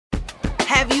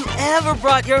Have you ever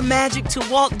brought your magic to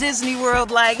Walt Disney World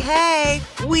like, hey,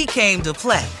 we came to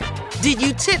play? Did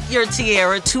you tip your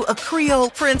tiara to a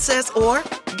Creole princess or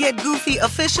get goofy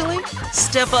officially?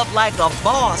 Step up like a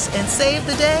boss and save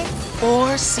the day?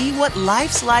 Or see what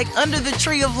life's like under the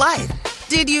tree of life?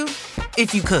 Did you?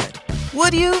 If you could.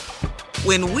 Would you?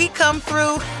 When we come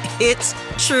through, it's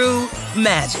true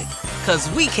magic. 'Cause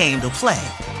we came to play.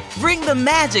 Bring the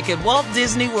magic at Walt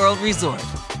Disney World Resort.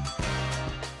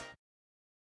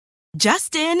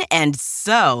 Just in and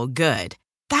so good.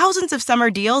 Thousands of summer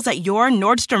deals at your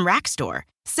Nordstrom Rack store.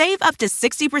 Save up to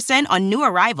 60% on new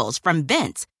arrivals from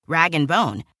Vince, Rag &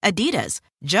 Bone, Adidas,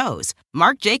 Joe's,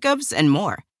 Marc Jacobs, and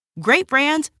more. Great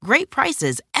brands, great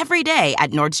prices every day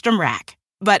at Nordstrom Rack.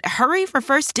 But hurry for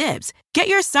first dibs. Get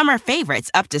your summer favorites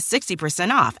up to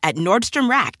 60% off at Nordstrom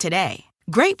Rack today.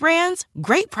 Great brands,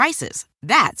 great prices.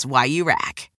 That's why you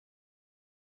rack.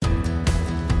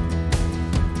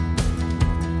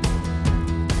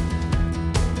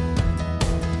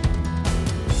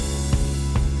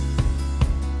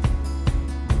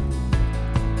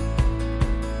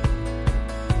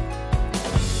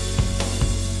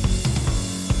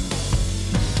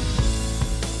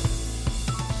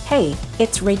 Hey,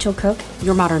 it's Rachel Cook,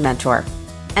 your modern mentor.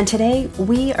 And today,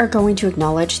 we are going to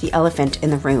acknowledge the elephant in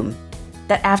the room.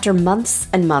 That after months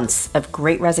and months of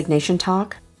great resignation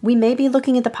talk, we may be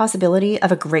looking at the possibility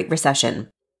of a great recession,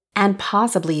 and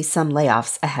possibly some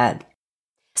layoffs ahead.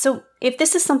 So if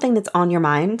this is something that's on your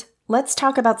mind, let's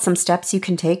talk about some steps you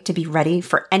can take to be ready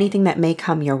for anything that may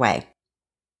come your way.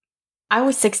 I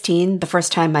was 16 the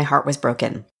first time my heart was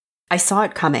broken. I saw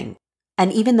it coming.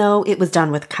 And even though it was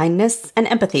done with kindness and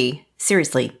empathy,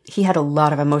 seriously, he had a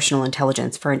lot of emotional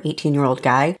intelligence for an 18-year-old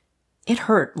guy, it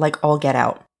hurt like all get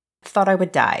out. Thought I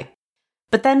would die.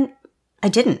 But then I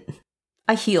didn't.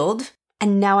 I healed,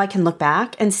 and now I can look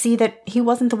back and see that he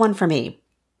wasn't the one for me,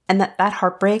 and that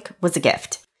heartbreak was a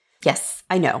gift. Yes,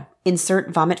 I know, insert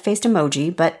vomit-faced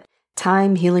emoji, but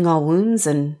time healing all wounds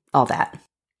and all that.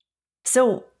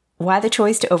 So why the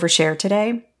choice to overshare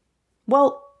today?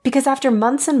 Well, because after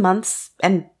months and months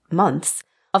and months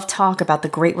of talk about the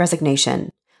Great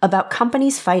Resignation, about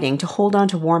companies fighting to hold on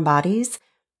to warm bodies,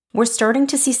 we're starting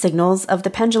to see signals of the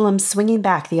pendulum swinging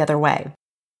back the other way.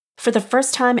 For the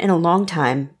first time in a long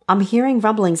time, I'm hearing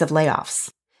rumblings of layoffs,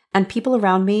 and people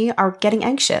around me are getting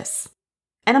anxious.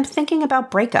 And I'm thinking about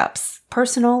breakups,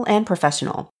 personal and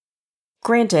professional.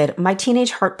 Granted, my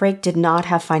teenage heartbreak did not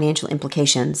have financial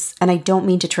implications, and I don't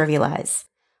mean to trivialize.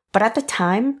 But at the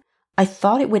time, I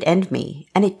thought it would end me,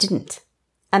 and it didn't.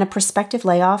 And a prospective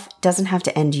layoff doesn't have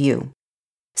to end you.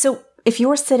 So if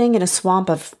you're sitting in a swamp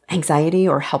of anxiety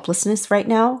or helplessness right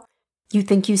now, you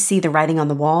think you see the writing on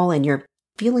the wall and you're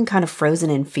feeling kind of frozen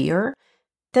in fear,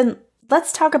 then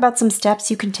let's talk about some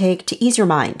steps you can take to ease your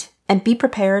mind and be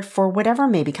prepared for whatever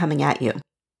may be coming at you.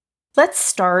 Let's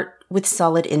start with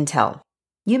solid intel.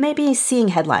 You may be seeing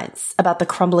headlines about the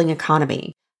crumbling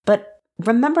economy, but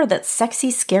remember that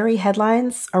sexy, scary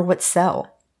headlines are what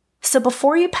sell. So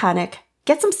before you panic,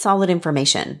 get some solid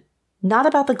information. Not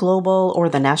about the global or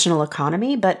the national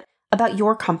economy, but about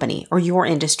your company or your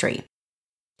industry.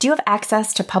 Do you have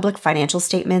access to public financial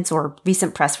statements or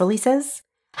recent press releases?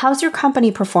 How's your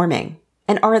company performing?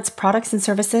 And are its products and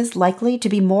services likely to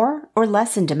be more or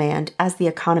less in demand as the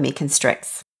economy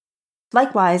constricts?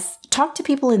 Likewise, talk to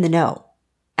people in the know.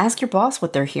 Ask your boss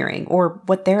what they're hearing or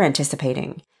what they're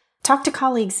anticipating. Talk to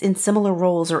colleagues in similar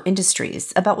roles or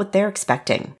industries about what they're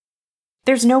expecting.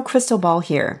 There's no crystal ball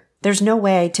here. There's no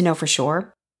way to know for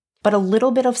sure. But a little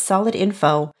bit of solid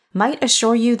info might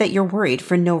assure you that you're worried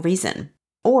for no reason,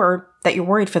 or that you're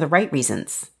worried for the right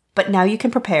reasons. But now you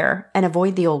can prepare and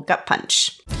avoid the old gut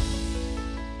punch.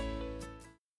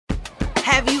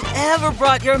 Have you ever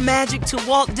brought your magic to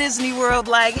Walt Disney World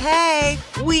like, hey,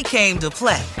 we came to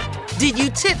play? Did you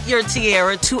tip your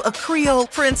tiara to a Creole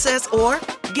princess or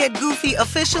get goofy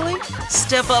officially?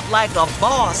 Step up like a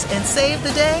boss and save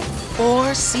the day?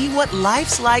 Or see what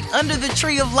life's like under the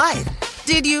tree of life?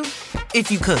 Did you?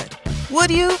 If you could. Would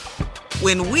you?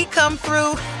 When we come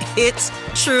through, it's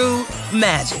true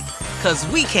magic. 'Cause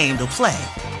we came to play.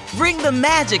 Bring the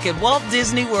magic at Walt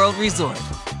Disney World Resort.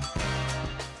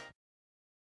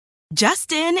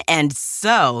 Just in and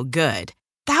so good.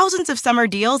 Thousands of summer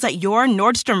deals at your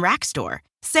Nordstrom Rack store.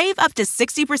 Save up to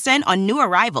 60% on new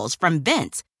arrivals from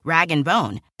Vince, Rag &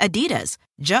 Bone, Adidas,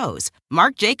 Joe's,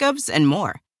 Marc Jacobs, and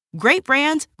more. Great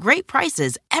brands, great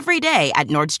prices every day at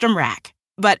Nordstrom Rack.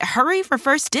 But hurry for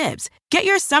first dibs. Get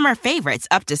your summer favorites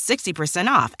up to 60%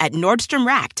 off at Nordstrom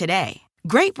Rack today.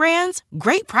 Great brands,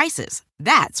 great prices.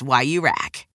 That's why you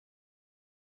rack.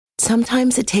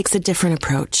 Sometimes it takes a different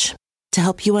approach. to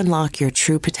help you unlock your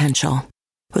true potential.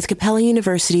 With Capella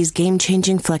University's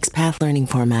game-changing FlexPath learning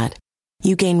format,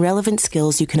 you gain relevant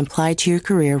skills you can apply to your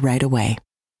career right away.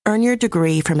 Earn your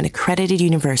degree from an accredited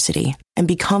university and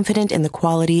be confident in the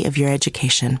quality of your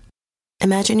education.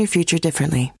 Imagine your future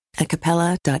differently at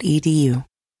capella.edu.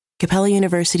 Capella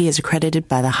University is accredited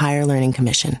by the Higher Learning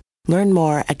Commission. Learn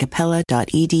more at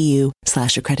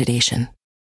capella.edu/accreditation.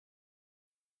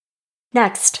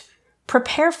 Next,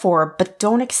 prepare for but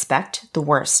don't expect the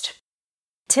worst.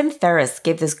 Tim Ferriss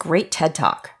gave this great TED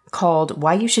Talk called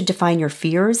Why You Should Define Your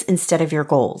Fears Instead of Your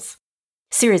Goals.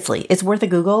 Seriously, it's worth a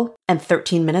Google and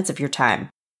 13 minutes of your time.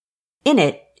 In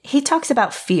it, he talks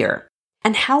about fear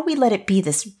and how we let it be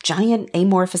this giant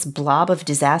amorphous blob of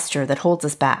disaster that holds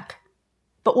us back.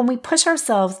 But when we push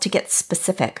ourselves to get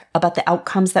specific about the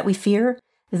outcomes that we fear,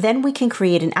 then we can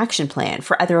create an action plan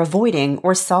for either avoiding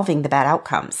or solving the bad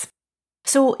outcomes.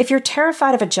 So if you're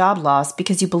terrified of a job loss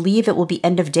because you believe it will be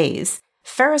end of days,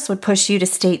 Ferriss would push you to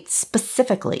state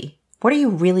specifically, what are you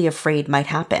really afraid might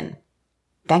happen?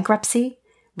 Bankruptcy?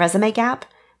 Resume gap?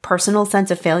 Personal sense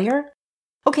of failure?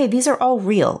 Okay, these are all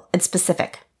real and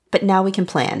specific, but now we can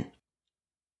plan.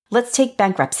 Let's take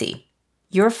bankruptcy.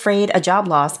 You're afraid a job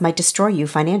loss might destroy you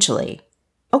financially.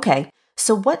 Okay,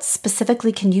 so what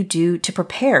specifically can you do to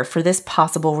prepare for this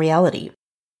possible reality?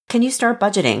 Can you start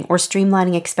budgeting or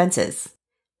streamlining expenses?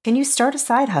 Can you start a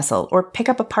side hustle or pick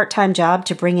up a part-time job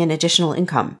to bring in additional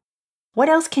income? What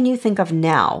else can you think of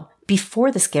now,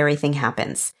 before the scary thing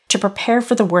happens, to prepare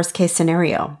for the worst-case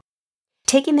scenario?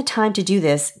 Taking the time to do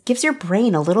this gives your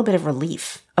brain a little bit of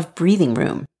relief, of breathing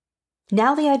room.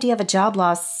 Now the idea of a job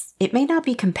loss, it may not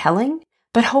be compelling,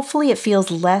 but hopefully it feels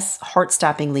less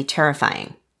heart-stoppingly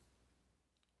terrifying.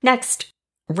 Next,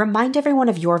 remind everyone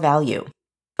of your value.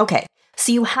 Okay,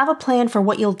 so you have a plan for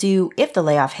what you'll do if the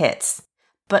layoff hits,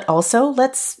 but also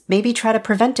let's maybe try to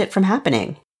prevent it from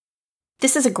happening.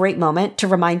 This is a great moment to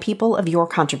remind people of your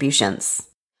contributions.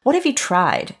 What have you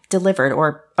tried, delivered,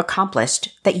 or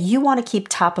accomplished that you want to keep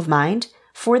top of mind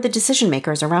for the decision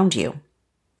makers around you?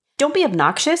 Don't be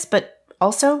obnoxious, but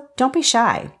also don't be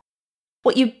shy.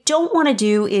 What you don't want to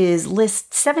do is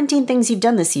list 17 things you've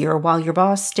done this year while your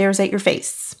boss stares at your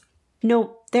face.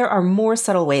 No, there are more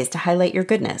subtle ways to highlight your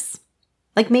goodness.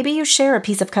 Like maybe you share a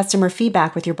piece of customer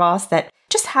feedback with your boss that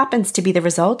just happens to be the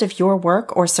result of your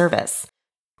work or service.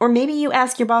 Or maybe you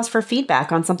ask your boss for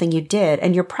feedback on something you did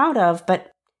and you're proud of,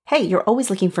 but hey, you're always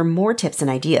looking for more tips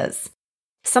and ideas.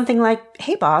 Something like,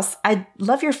 hey boss, I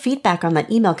love your feedback on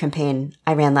that email campaign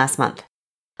I ran last month.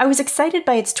 I was excited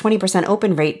by its 20%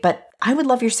 open rate, but I would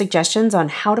love your suggestions on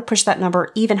how to push that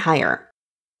number even higher.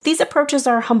 These approaches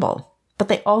are humble, but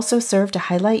they also serve to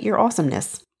highlight your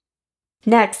awesomeness.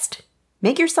 Next,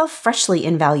 make yourself freshly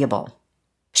invaluable.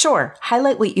 Sure,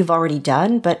 highlight what you've already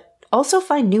done, but also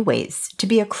find new ways to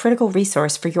be a critical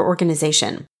resource for your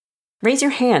organization. Raise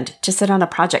your hand to sit on a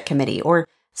project committee or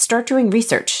start doing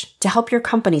research to help your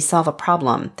company solve a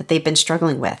problem that they've been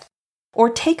struggling with. Or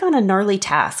take on a gnarly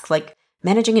task like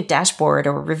managing a dashboard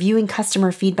or reviewing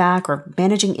customer feedback or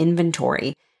managing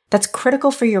inventory that's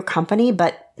critical for your company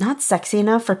but not sexy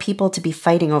enough for people to be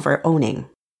fighting over owning.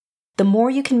 The more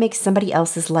you can make somebody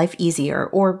else's life easier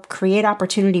or create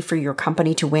opportunity for your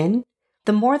company to win,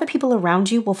 the more the people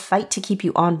around you will fight to keep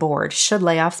you on board should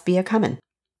layoffs be a-comin'.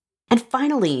 And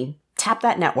finally, tap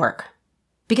that network.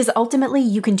 Because ultimately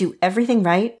you can do everything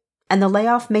right and the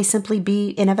layoff may simply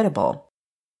be inevitable.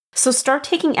 So start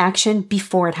taking action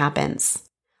before it happens.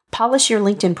 Polish your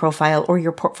LinkedIn profile or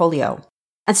your portfolio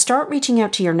and start reaching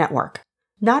out to your network,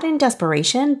 not in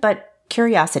desperation, but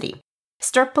curiosity.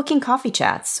 Start booking coffee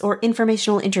chats or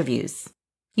informational interviews.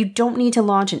 You don't need to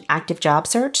launch an active job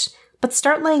search, but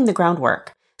start laying the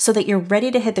groundwork so that you're ready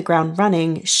to hit the ground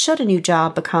running should a new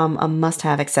job become a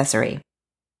must-have accessory.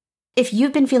 If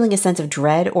you've been feeling a sense of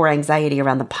dread or anxiety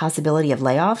around the possibility of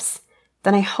layoffs,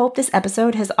 then I hope this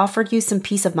episode has offered you some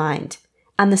peace of mind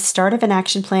and the start of an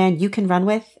action plan you can run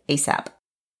with ASAP.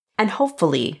 And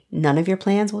hopefully, none of your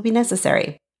plans will be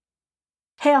necessary.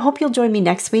 Hey, I hope you'll join me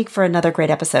next week for another great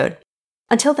episode.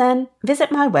 Until then,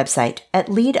 visit my website at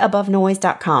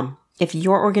leadabovenoise.com if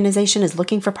your organization is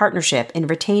looking for partnership in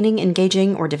retaining,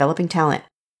 engaging, or developing talent.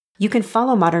 You can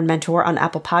follow Modern Mentor on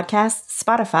Apple Podcasts,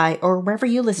 Spotify, or wherever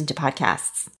you listen to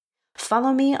podcasts.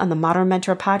 Follow me on the Modern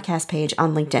Mentor podcast page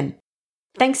on LinkedIn.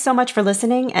 Thanks so much for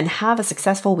listening and have a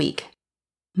successful week.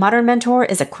 Modern Mentor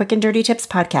is a quick and dirty tips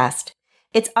podcast.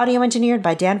 It's audio engineered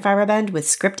by Dan Feierabend with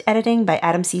script editing by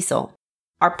Adam Cecil.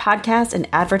 Our podcast and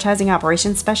advertising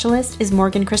operations specialist is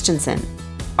Morgan Christensen.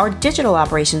 Our digital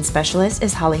operations specialist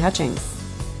is Holly Hutchings.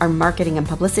 Our marketing and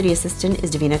publicity assistant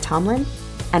is Davina Tomlin.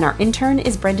 And our intern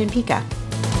is Brendan Pika.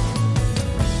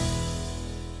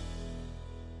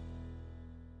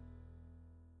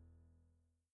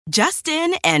 Just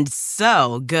in and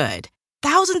so good.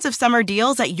 Thousands of summer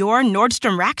deals at your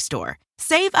Nordstrom Rack store.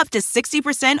 Save up to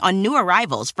 60% on new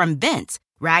arrivals from Vince,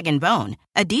 Rag & Bone,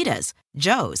 Adidas,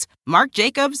 Joe's, Marc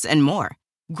Jacobs, and more.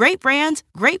 Great brands,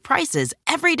 great prices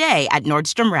every day at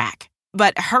Nordstrom Rack.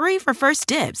 But hurry for first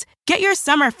dibs. Get your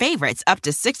summer favorites up to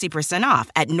 60% off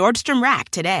at Nordstrom Rack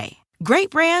today. Great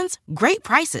brands, great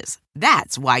prices.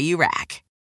 That's why you rack.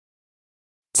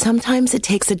 Sometimes it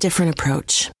takes a different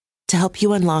approach to help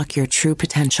you unlock your true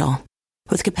potential.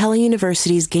 With Capella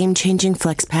University's game-changing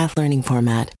FlexPath learning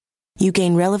format, you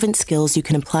gain relevant skills you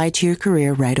can apply to your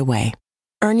career right away.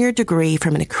 Earn your degree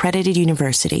from an accredited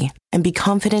university and be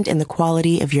confident in the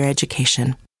quality of your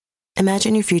education.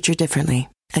 Imagine your future differently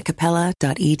at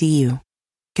capella.edu.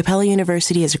 Capella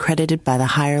University is accredited by the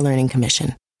Higher Learning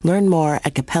Commission. Learn more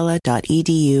at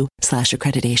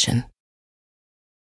capella.edu/accreditation.